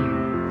 and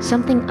failure.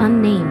 Something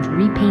unnamed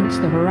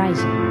repaints the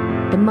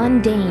horizon. The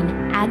mundane,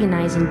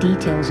 agonizing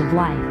details of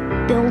life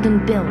build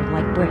and build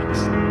like bricks.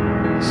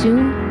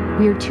 Soon,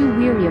 we are too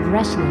weary of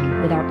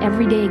wrestling with our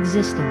everyday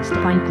existence to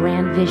find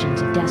grand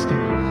visions of destiny.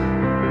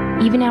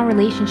 Even our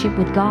relationship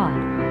with God,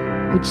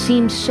 which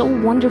seems so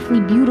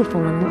wonderfully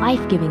beautiful and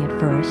life-giving at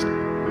first,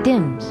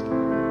 dims.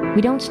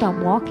 We don't stop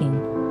walking,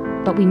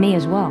 but we may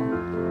as well.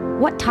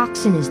 What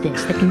toxin is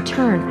this that can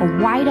turn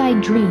a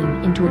wide-eyed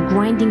dream into a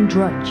grinding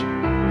drudge?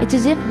 It's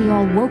as if we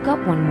all woke up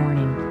one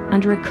morning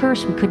under a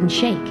curse we couldn't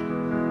shake.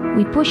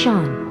 We push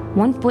on,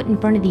 one foot in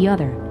front of the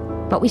other,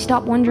 but we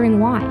stop wondering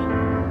why.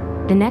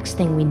 The next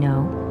thing we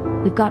know,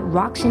 we've got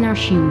rocks in our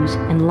shoes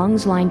and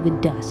lungs lined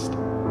with dust.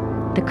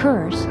 The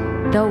curse,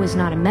 though, is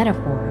not a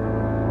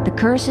metaphor. The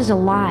curse is a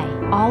lie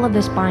all of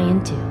us buy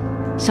into,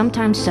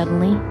 sometimes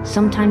suddenly,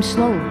 sometimes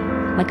slowly,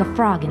 like a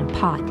frog in a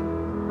pot.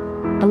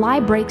 The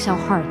lie breaks our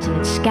hearts and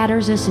it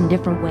scatters us in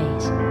different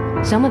ways.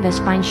 Some of us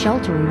find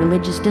shelter in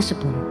religious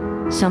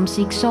discipline. Some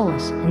seek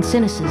solace in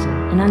cynicism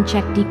and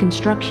unchecked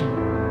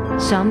deconstruction.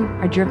 Some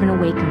are driven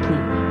away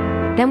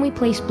completely. Then we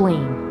place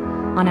blame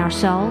on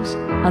ourselves,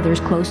 others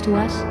close to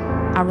us,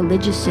 our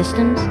religious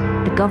systems,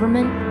 the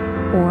government,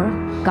 or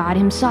God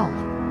himself.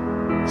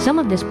 Some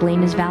of this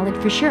blame is valid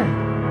for sure.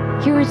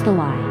 Here is the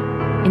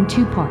lie, in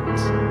two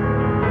parts.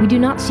 We do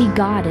not see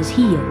God as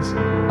he is,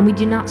 and we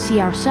do not see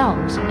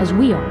ourselves as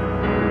we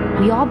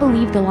are. We all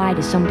believe the lie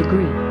to some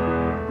degree.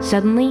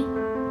 Suddenly,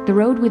 the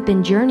road we've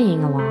been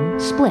journeying along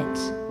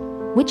splits.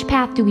 Which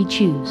path do we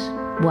choose?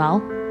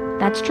 Well,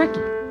 that's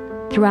tricky.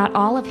 Throughout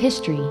all of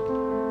history,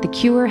 the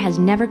cure has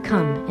never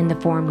come in the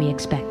form we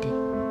expected.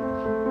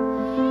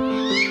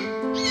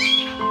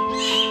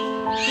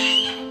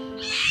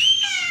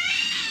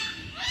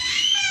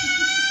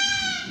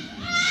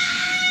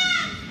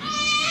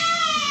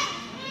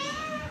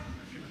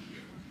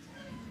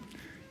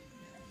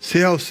 See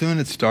how soon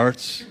it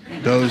starts?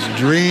 Those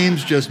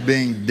dreams just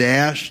being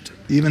dashed,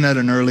 even at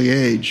an early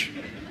age.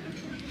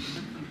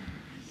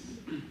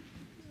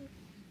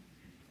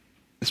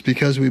 It's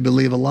because we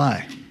believe a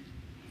lie.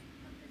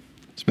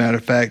 As a matter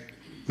of fact,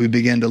 we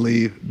begin to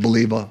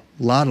believe a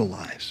lot of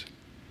lies.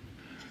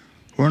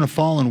 We're in a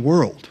fallen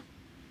world.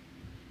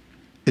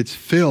 It's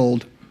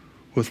filled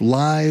with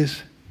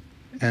lies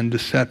and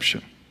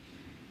deception.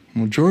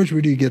 Well, George,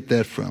 where do you get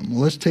that from?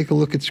 Well, let's take a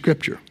look at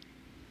Scripture.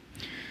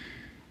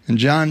 In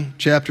John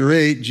chapter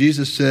 8,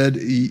 Jesus said,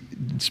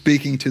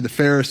 speaking to the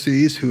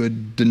Pharisees who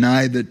had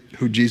denied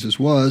who Jesus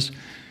was,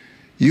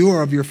 "You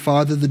are of your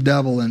father the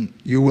devil, and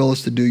your will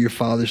is to do your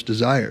father's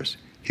desires.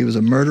 He was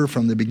a murderer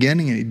from the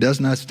beginning, and he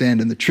does not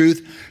stand in the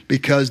truth,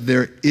 because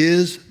there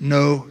is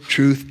no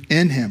truth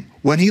in him.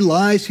 When he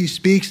lies, he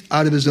speaks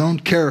out of his own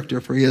character,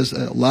 for he is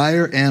a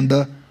liar and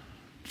the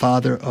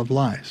father of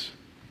lies."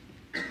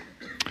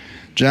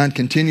 John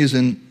continues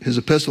in his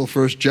epistle,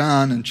 1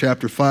 John, in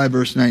chapter 5,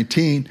 verse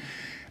 19,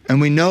 "And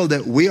we know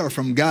that we are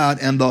from God,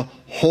 and the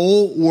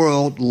whole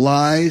world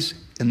lies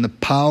in the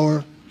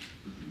power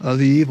of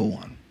the evil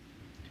one."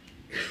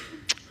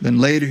 Then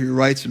later he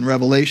writes in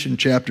Revelation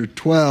chapter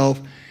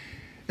 12,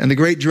 "And the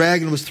great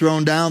dragon was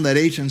thrown down, that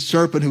ancient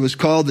serpent who was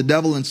called the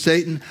devil and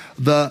Satan,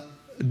 the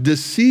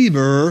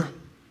deceiver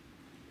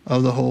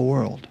of the whole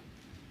world."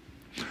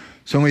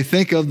 So when we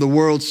think of the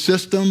world's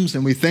systems,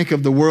 and we think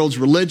of the world's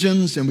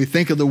religions, and we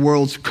think of the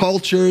world's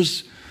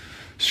cultures,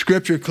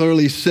 Scripture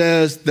clearly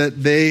says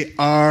that they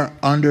are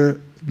under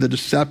the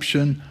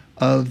deception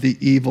of the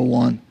evil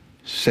one,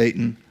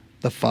 Satan,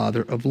 the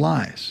father of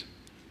lies.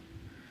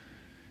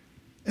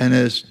 And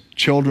as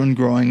children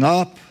growing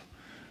up,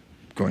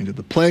 going to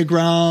the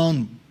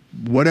playground,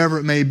 whatever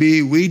it may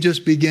be, we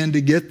just begin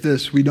to get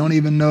this. We don't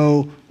even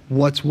know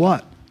what's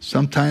what.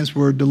 Sometimes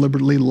we're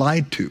deliberately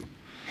lied to.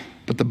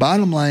 But the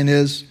bottom line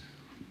is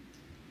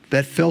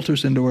that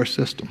filters into our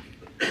system.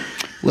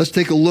 Let's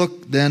take a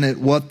look then at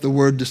what the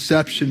word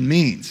deception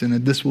means, and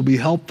this will be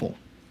helpful.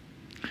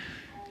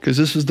 Because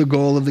this is the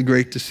goal of the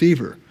great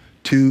deceiver,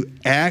 to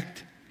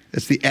act.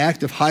 It's the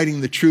act of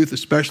hiding the truth,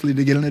 especially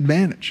to get an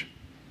advantage.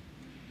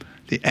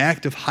 The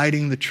act of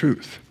hiding the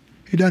truth.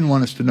 He doesn't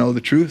want us to know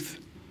the truth.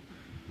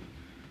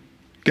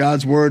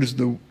 God's word is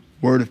the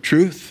word of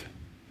truth.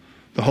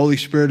 The Holy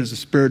Spirit is the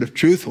Spirit of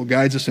truth, who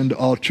guides us into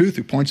all truth,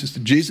 who points us to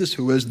Jesus,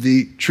 who is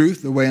the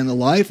truth, the way, and the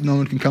life. No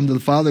one can come to the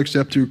Father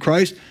except through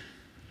Christ.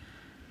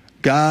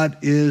 God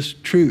is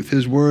truth.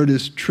 His word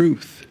is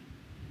truth.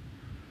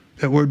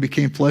 That word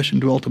became flesh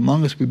and dwelt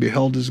among us. We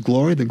beheld his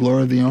glory, the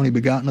glory of the only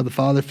begotten of the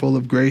Father, full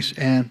of grace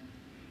and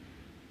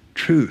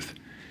truth.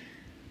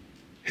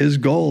 His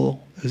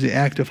goal is the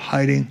act of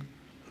hiding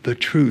the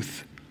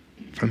truth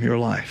from your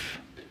life.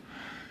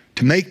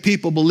 To make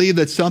people believe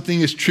that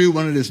something is true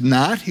when it is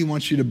not. He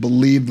wants you to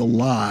believe the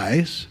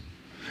lies.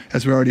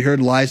 As we already heard,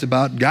 lies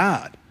about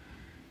God.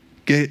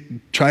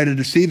 Try to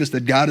deceive us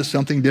that God is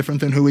something different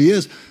than who he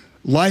is.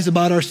 Lies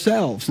about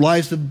ourselves.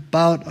 Lies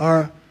about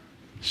our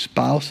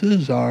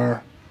spouses,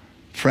 our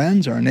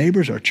friends, our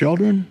neighbors, our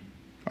children,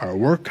 our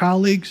work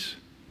colleagues.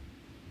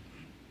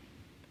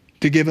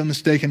 To give a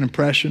mistaken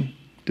impression.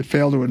 To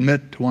fail to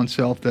admit to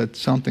oneself that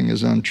something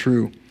is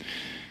untrue.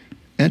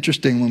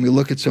 Interesting when we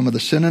look at some of the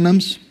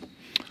synonyms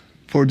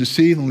for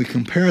deceive and we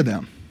compare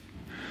them.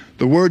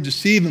 The word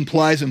deceive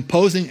implies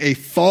imposing a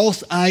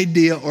false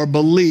idea or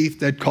belief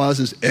that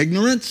causes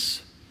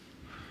ignorance,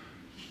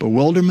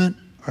 bewilderment,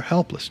 or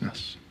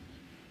helplessness.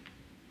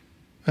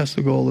 That's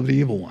the goal of the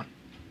evil one.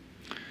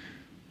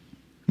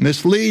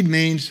 Mislead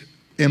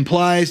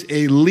implies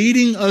a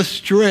leading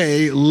us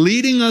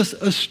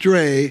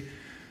astray,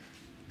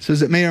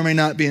 says it may or may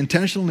not be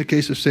intentional. In the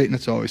case of Satan,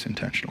 it's always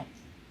intentional.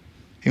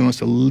 He wants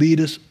to lead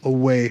us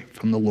away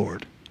from the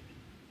Lord.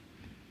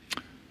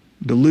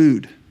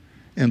 Delude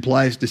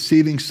implies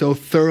deceiving so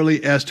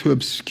thoroughly as to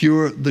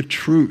obscure the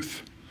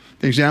truth.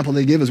 The example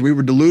they give is we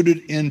were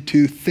deluded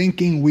into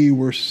thinking we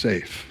were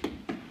safe.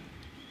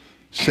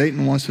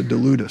 Satan wants to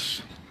delude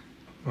us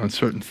on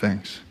certain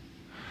things.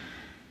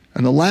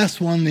 And the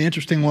last one, the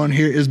interesting one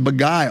here, is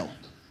beguile.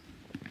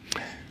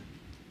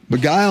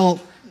 Beguile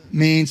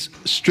means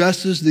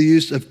stresses the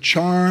use of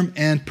charm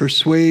and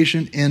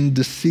persuasion in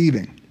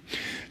deceiving.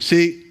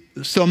 See,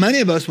 so many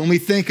of us, when we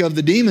think of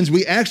the demons,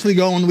 we actually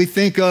go and we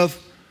think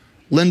of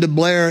Linda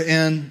Blair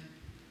in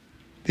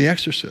The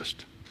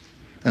Exorcist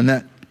and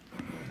that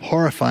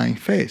horrifying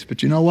face.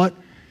 But you know what?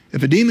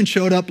 If a demon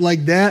showed up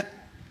like that,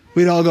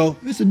 we'd all go,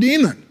 it's a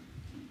demon.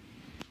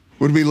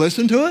 Would we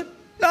listen to it?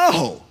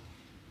 No.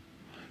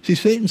 See,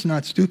 Satan's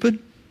not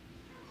stupid.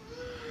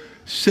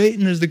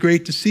 Satan is the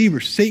great deceiver.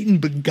 Satan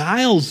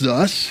beguiles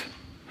us,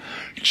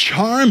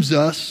 charms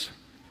us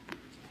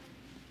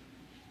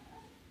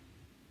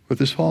with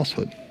his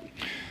falsehood.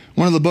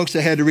 One of the books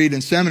I had to read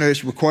in seminary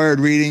is required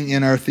reading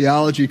in our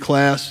theology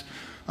class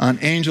on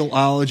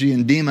angelology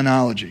and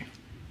demonology.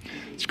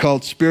 It's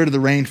called Spirit of the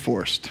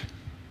Rainforest.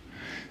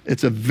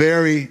 It's a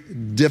very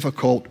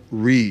difficult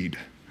read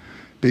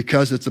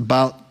because it's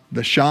about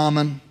the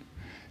shaman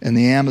in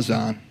the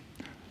Amazon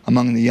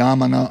among the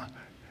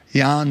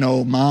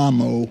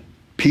Yanomamo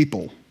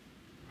people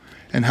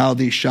and how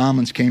these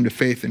shamans came to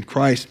faith in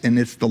Christ. And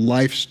it's the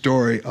life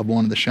story of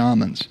one of the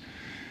shamans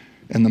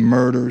and the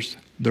murders,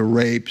 the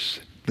rapes,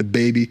 the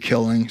baby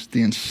killings,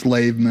 the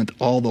enslavement,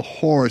 all the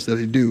horrors that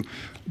they do.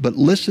 But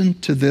listen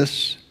to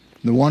this,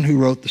 the one who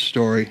wrote the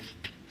story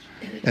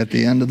at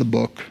the end of the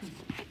book.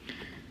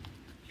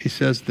 He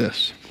says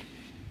this: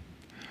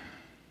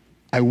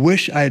 I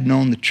wish I had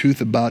known the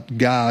truth about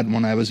God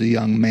when I was a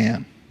young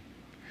man.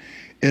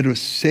 It would have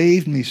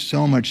saved me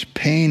so much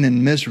pain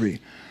and misery.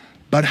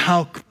 But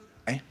how could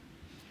I?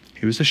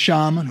 He was a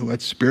shaman who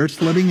had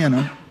spirits living in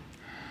him.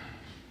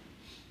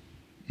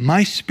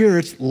 My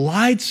spirits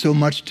lied so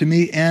much to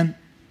me and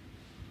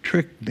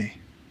tricked me.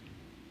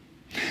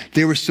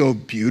 They were so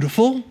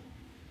beautiful,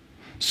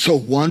 so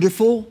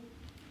wonderful,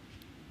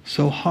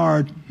 so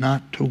hard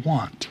not to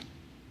want.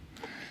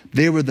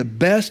 They were the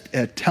best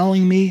at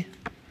telling me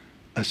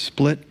a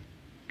split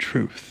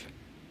truth.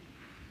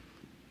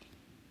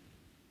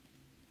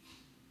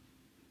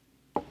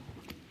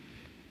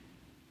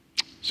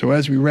 So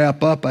as we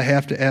wrap up, I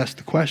have to ask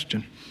the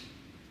question: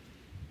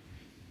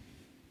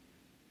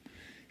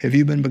 have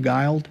you been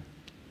beguiled?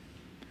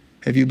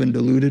 Have you been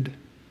deluded?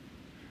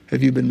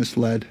 Have you been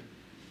misled?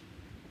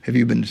 Have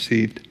you been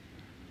deceived?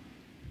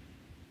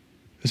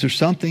 Is there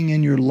something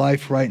in your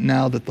life right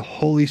now that the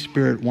Holy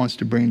Spirit wants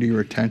to bring to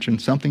your attention?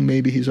 Something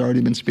maybe he's already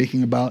been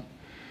speaking about?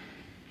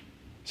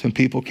 Some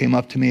people came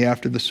up to me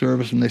after the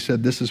service and they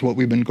said, this is what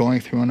we've been going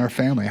through in our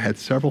family. I had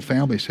several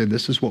families say,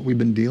 this is what we've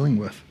been dealing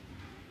with.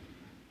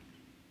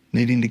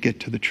 Needing to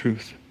get to the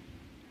truth.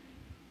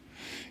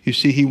 You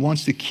see, he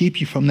wants to keep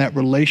you from that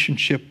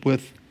relationship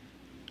with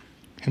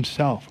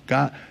himself.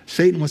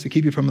 Satan wants to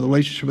keep you from a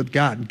relationship with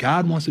God.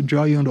 God wants to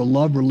draw you into a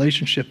love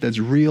relationship that's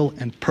real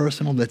and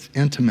personal, that's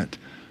intimate.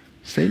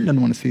 Satan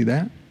doesn't want to see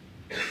that.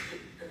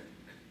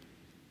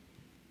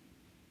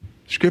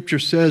 Scripture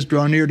says,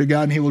 draw near to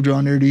God and he will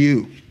draw near to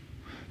you.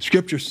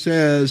 Scripture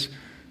says,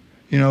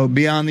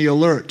 be on the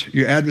alert.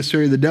 Your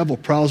adversary, the devil,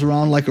 prowls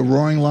around like a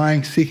roaring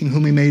lion seeking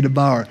whom he may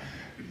devour.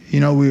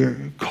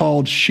 We're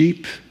called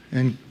sheep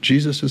and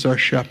Jesus is our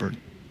shepherd.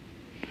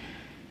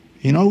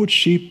 You know which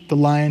sheep the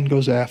lion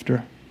goes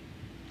after?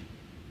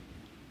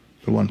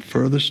 The one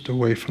furthest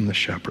away from the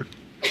shepherd.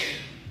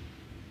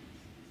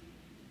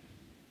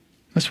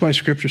 That's why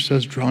Scripture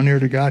says, draw near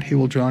to God, he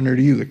will draw near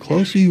to you. The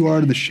closer you are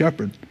to the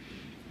shepherd,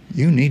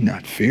 you need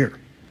not fear.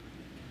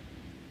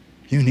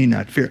 You need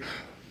not fear.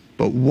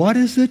 But what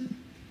is it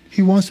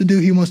he wants to do?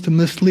 He wants to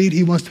mislead.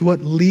 He wants to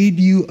what? Lead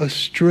you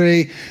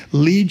astray,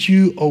 lead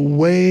you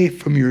away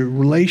from your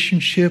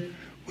relationship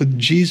with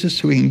Jesus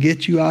so he can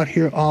get you out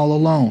here all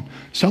alone.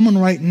 Someone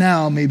right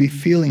now may be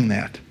feeling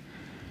that.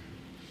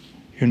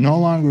 You're no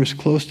longer as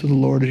close to the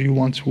Lord as you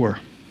once were.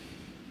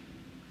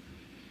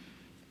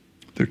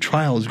 There are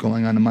trials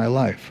going on in my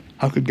life.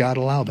 How could God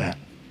allow that?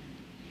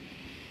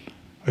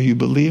 Are you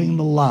believing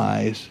the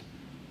lies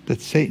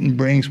that Satan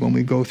brings when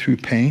we go through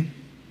pain?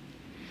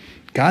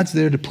 God's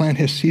there to plant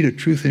his seed of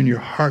truth in your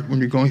heart when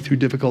you're going through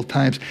difficult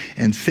times.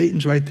 And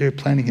Satan's right there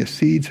planting his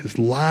seeds, his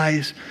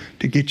lies,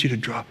 to get you to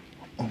drop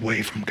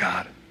away from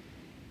God.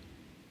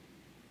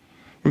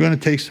 We're going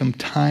to take some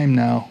time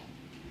now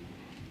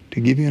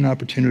to give you an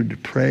opportunity to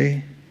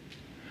pray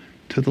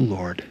to the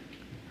Lord.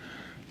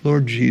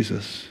 Lord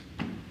Jesus,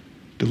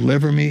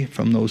 deliver me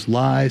from those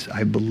lies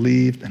I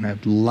believed and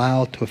I've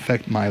allowed to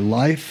affect my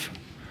life,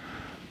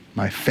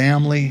 my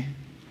family,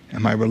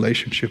 and my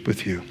relationship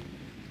with you.